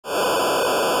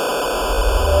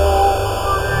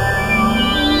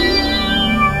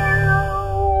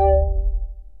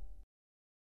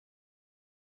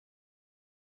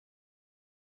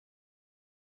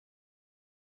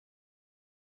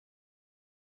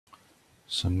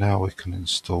So now we can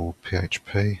install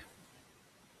PHP.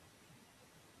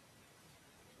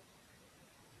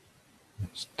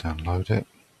 Let's download it.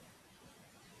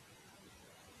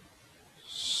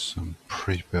 Some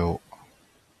pre-built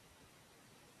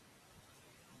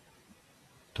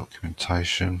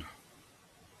documentation.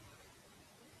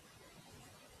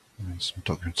 And some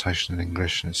documentation in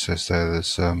English, and it says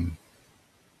there's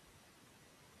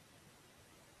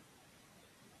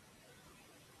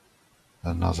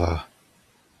another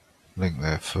link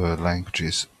there for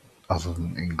languages other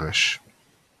than English.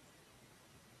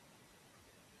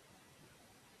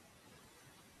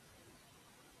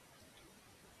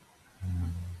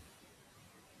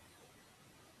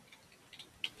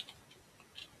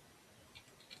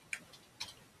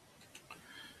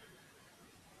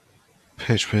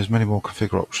 PHP has many more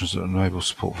configure options that enable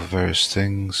support for various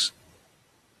things.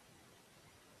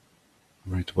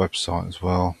 Read the website as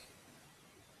well.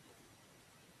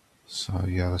 So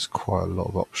yeah, there's quite a lot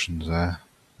of options there.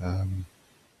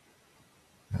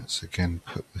 Let's again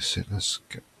put this in. Let's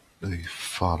get the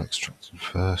file extracted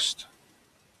first.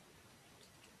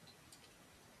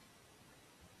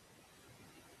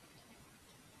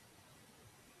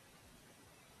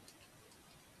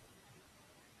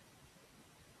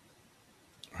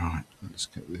 Right, let's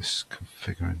get this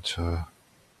configure into a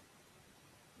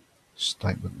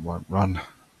statement that won't run.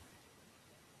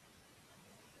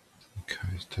 Okay,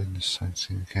 it's doing the same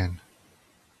thing again.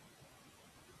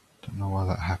 Don't know why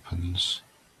that happens.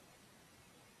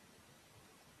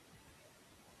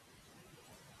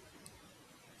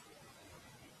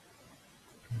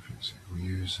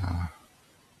 User.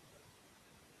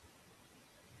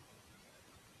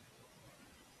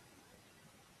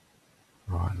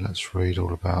 Right, let's read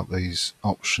all about these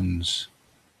options.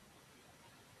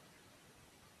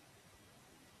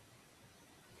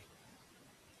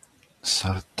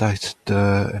 So the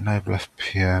data enable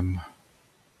FPM,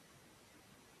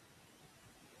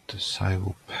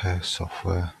 disable pair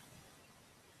software.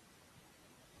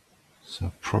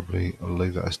 So probably I'll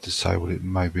leave that as disabled. It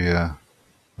may be an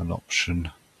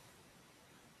option.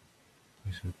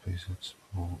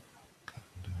 Support,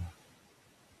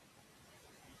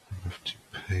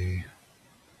 FTP,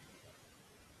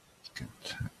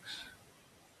 Kernotex.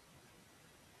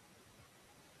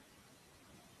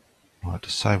 Right,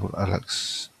 disable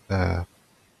Alex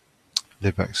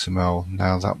libxml.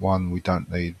 Now that one we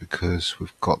don't need because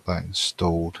we've got that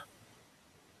installed.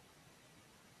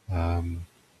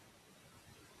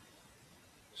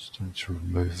 Just need to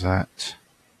remove that.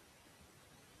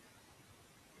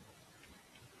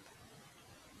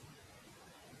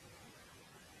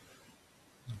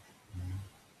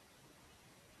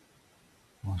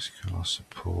 MySQL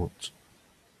support.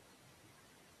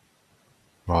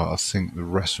 Right, I think the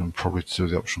rest of them probably to do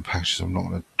the optional packages. I'm not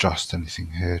going to adjust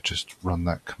anything here, just run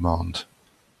that command.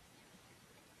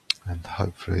 And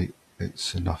hopefully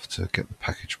it's enough to get the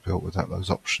package built without those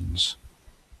options.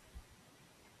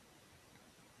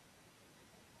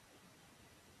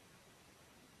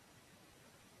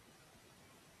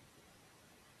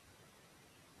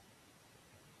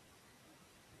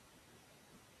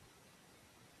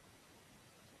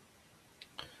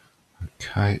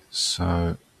 Okay,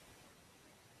 so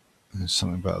there's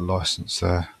something about a license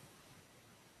there.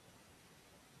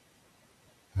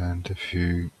 And if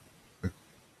you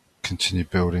continue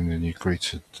building, then you agree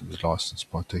to the license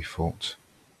by default.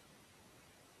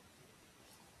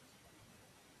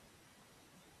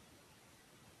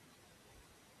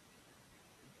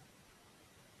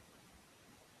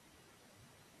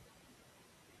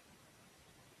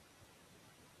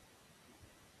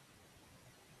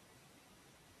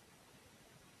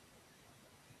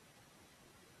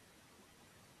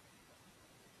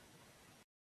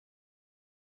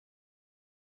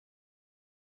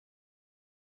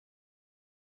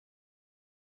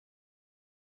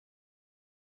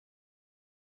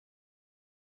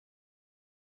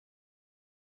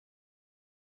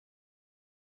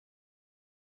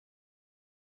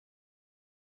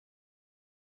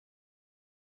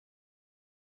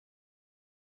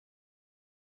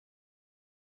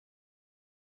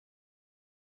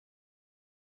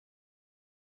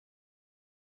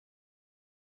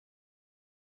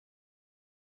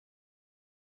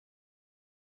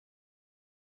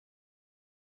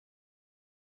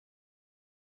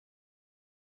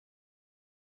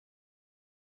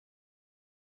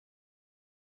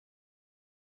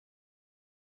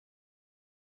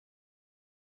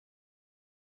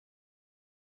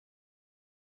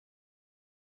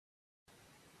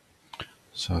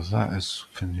 So that is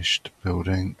finished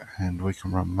building, and we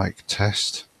can run make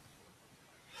test.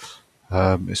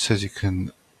 It says you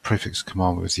can prefix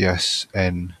command with yes,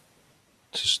 n,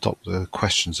 to stop the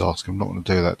questions asking. I'm not going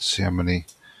to do that to see how many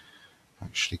I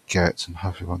actually get, and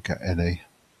hopefully won't get any.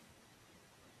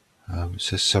 It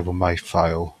says several may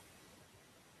fail.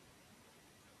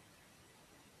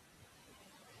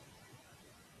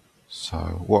 So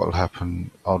what will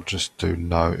happen, I'll just do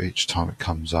no each time it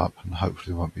comes up, and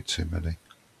hopefully there won't be too many.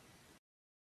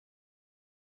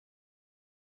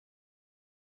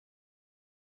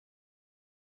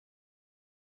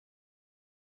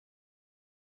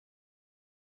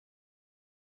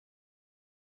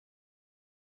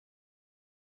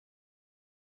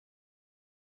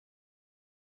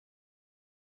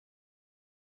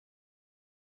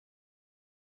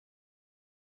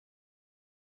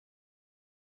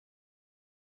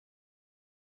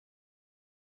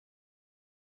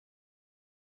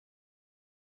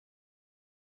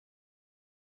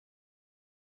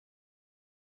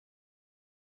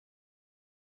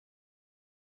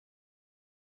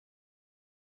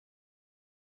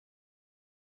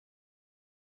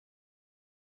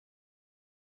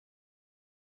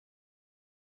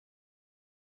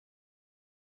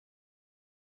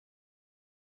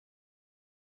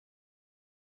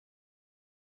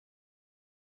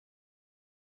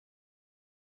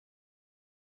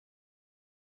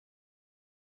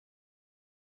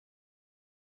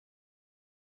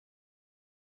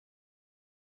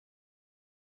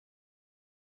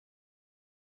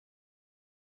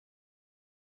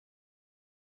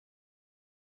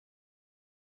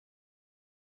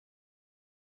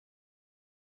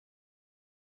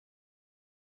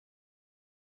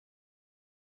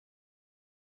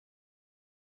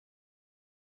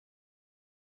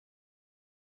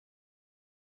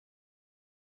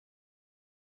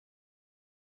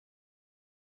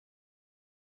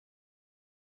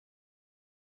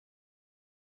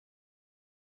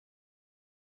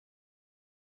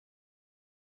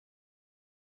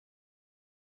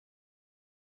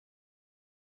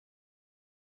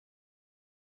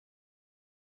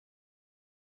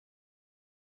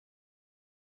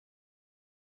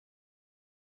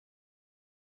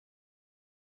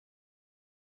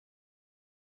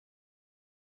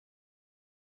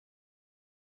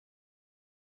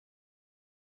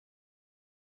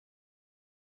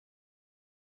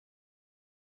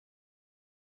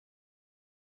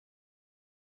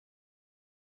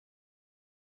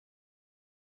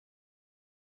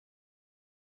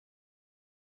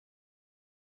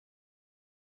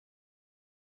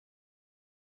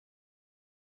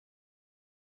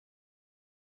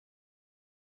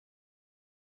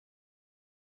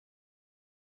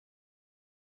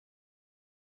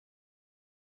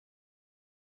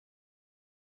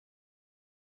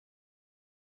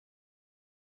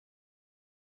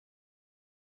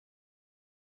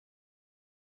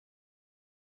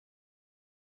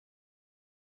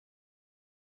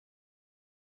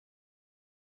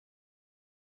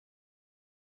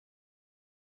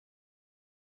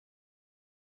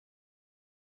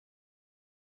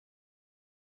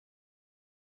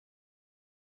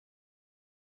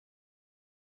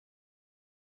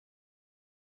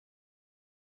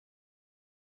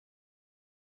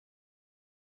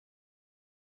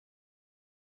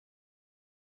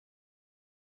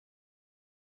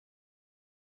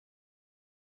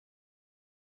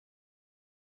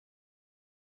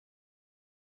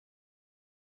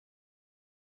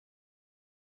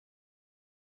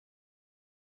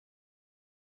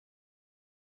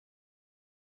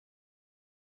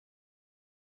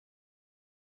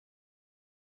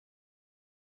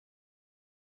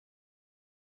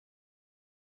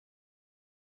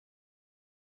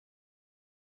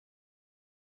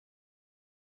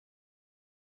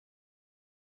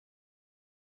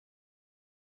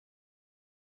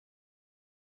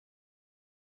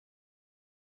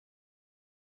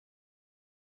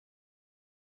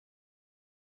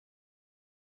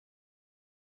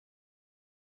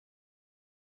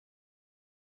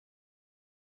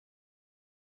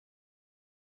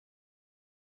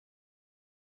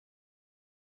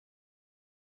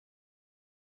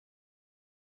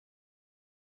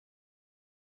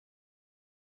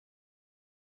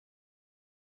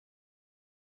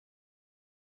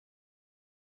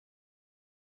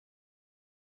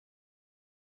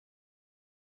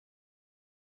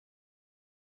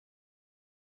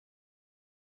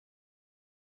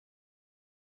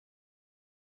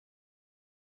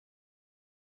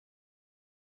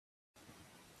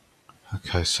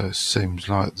 Okay, so it seems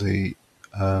like the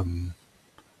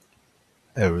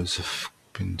errors have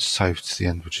been saved to the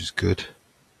end, which is good.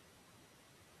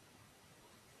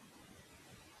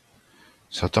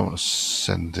 So I don't want to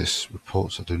send this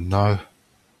report, so I do no.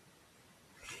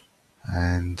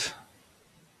 And so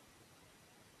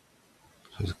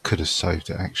Could have saved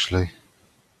it actually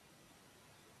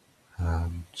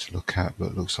to look at,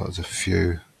 but it looks like there's a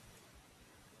few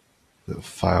that have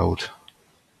failed.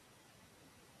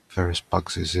 Various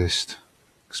bugs exist.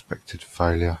 Expected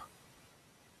failure.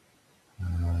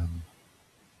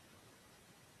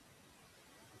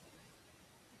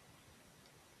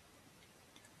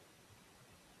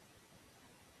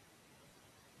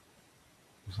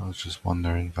 I was just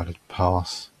wondering, invalid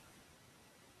path.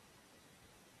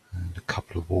 And a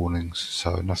couple of warnings,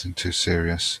 so nothing too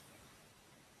serious.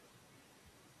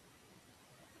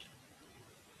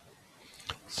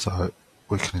 So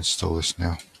we can install this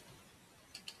now.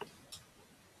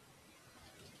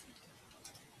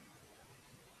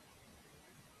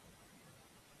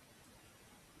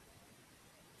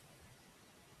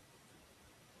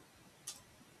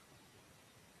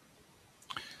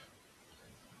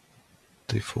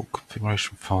 Default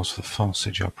configuration files for the fast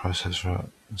CGI processor are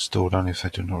installed only if they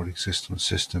do not already exist on the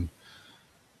system.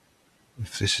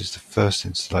 If this is the first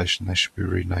installation, they should be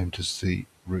renamed as the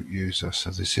root user.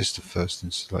 So this is the first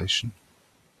installation.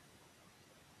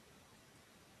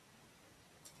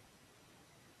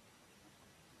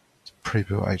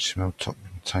 Pre-built HTML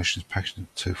documentation is packaged into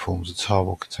two forms. The tile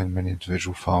will contain many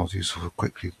individual files useful for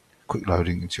quick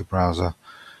loading into your browser,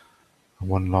 and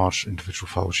one large individual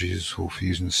file which is useful for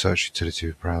using the search utility of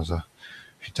your browser.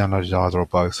 If you downloaded either or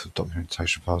both of the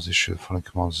documentation files, issue the following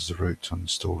commands as the root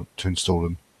to install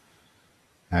them.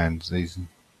 And these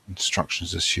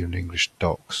instructions assume English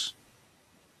docs.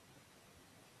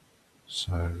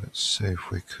 So let's see if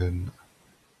we can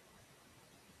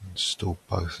install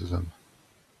both of them.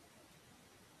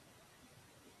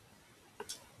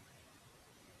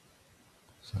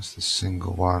 So that's the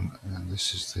single one, and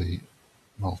this is the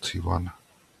multi one.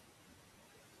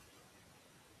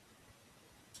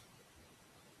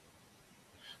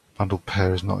 Bundle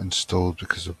pair is not installed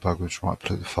because of a bug which might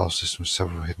pollute the file system with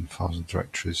several hidden files and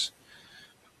directories.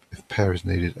 If pair is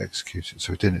needed, execute it.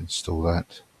 So we didn't install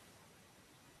that.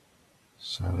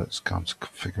 So let's go into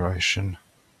configuration.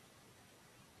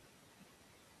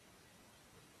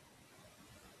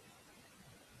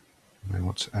 We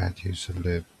want to add user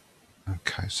lib.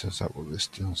 Okay, so is that what this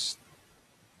does?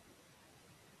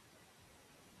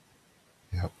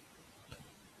 Yep.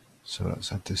 So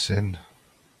let's add this in.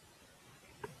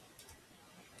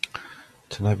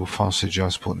 To enable fast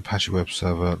CGI support in Apache web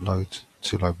server,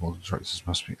 two load model directors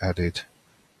must be added.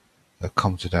 They're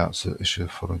commented out, so issue the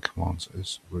following commands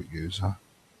as root user.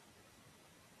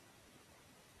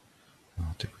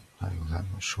 Oh, did we enable that? I'm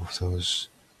not sure if there was.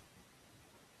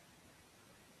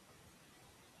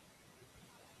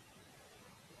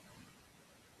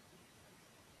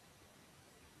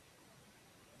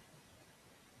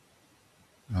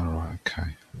 Alright,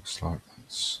 okay. Looks like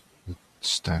that's the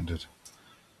standard.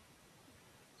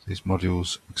 These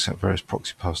modules accept various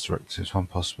proxy path directives. One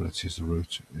possibility is the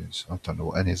root is. I don't know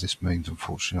what any of this means,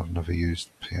 unfortunately. I've never used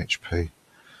PHP.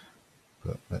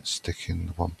 But let's stick in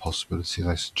the one possibility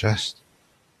they suggest.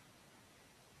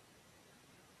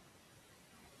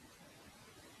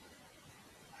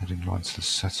 Adding lines to the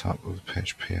setup of the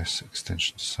PHPS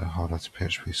extension to say highlight a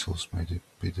PHP source may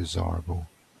be desirable.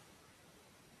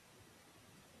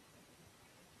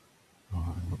 Right,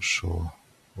 I'm not sure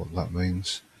what that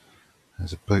means.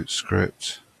 There's a boot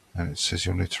script, and it says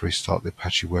you'll need to restart the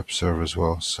Apache web server as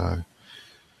well. So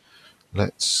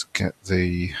let's get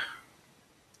the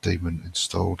daemon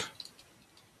installed.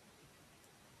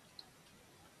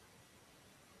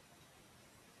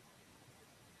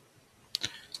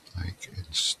 Make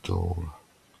install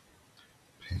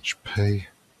PHP.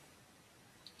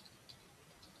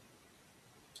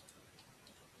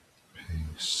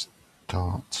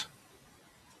 Start,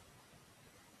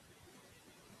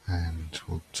 and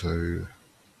we'll do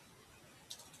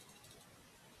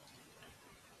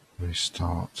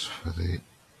restart for the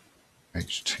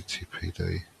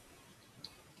HTTPD.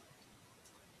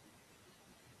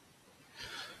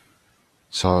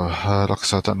 So, like I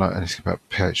said, I don't know anything about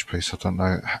PHP, so I don't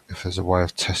know if there's a way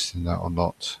of testing that or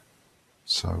not.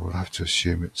 So we'll have to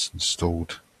assume it's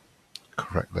installed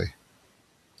correctly.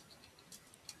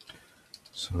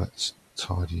 So let's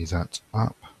tidy that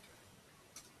up.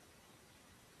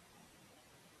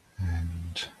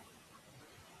 And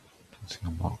I don't think I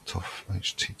marked off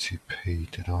HTTP,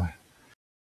 did I?